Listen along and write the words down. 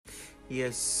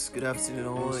Yes, good afternoon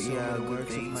all. So Yeah, the good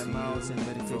words of day my to mouth and you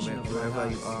meditation from of my wherever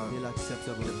heart you are, feel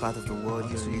acceptable the part of the world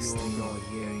unto you're you, O listening or God.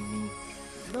 hearing me.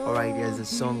 Alright, there's a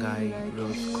song I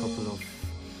wrote a couple of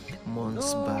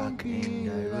months back,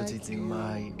 and I wrote it in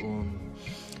my own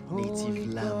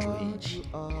native language.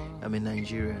 I'm a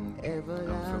Nigerian.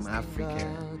 I'm from Africa,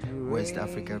 West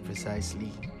Africa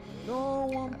precisely,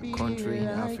 a country in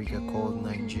Africa called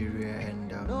Nigeria,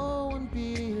 and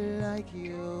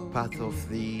part of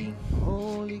the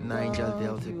Niger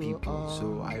Delta people.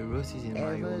 So I wrote it in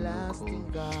my own local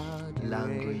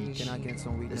language. Can I get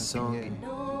some The witness in song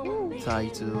here?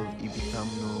 titled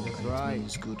Ibitamno, That's and right. it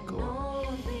means good God.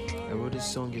 I wrote a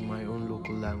song in my own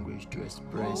local language to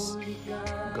express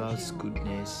God's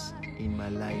goodness in my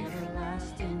life,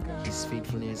 His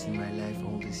faithfulness in my life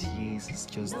all these years. It's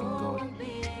just in God.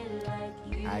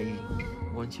 I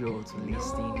want you all to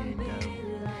listen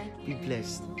and be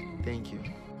blessed. Thank you.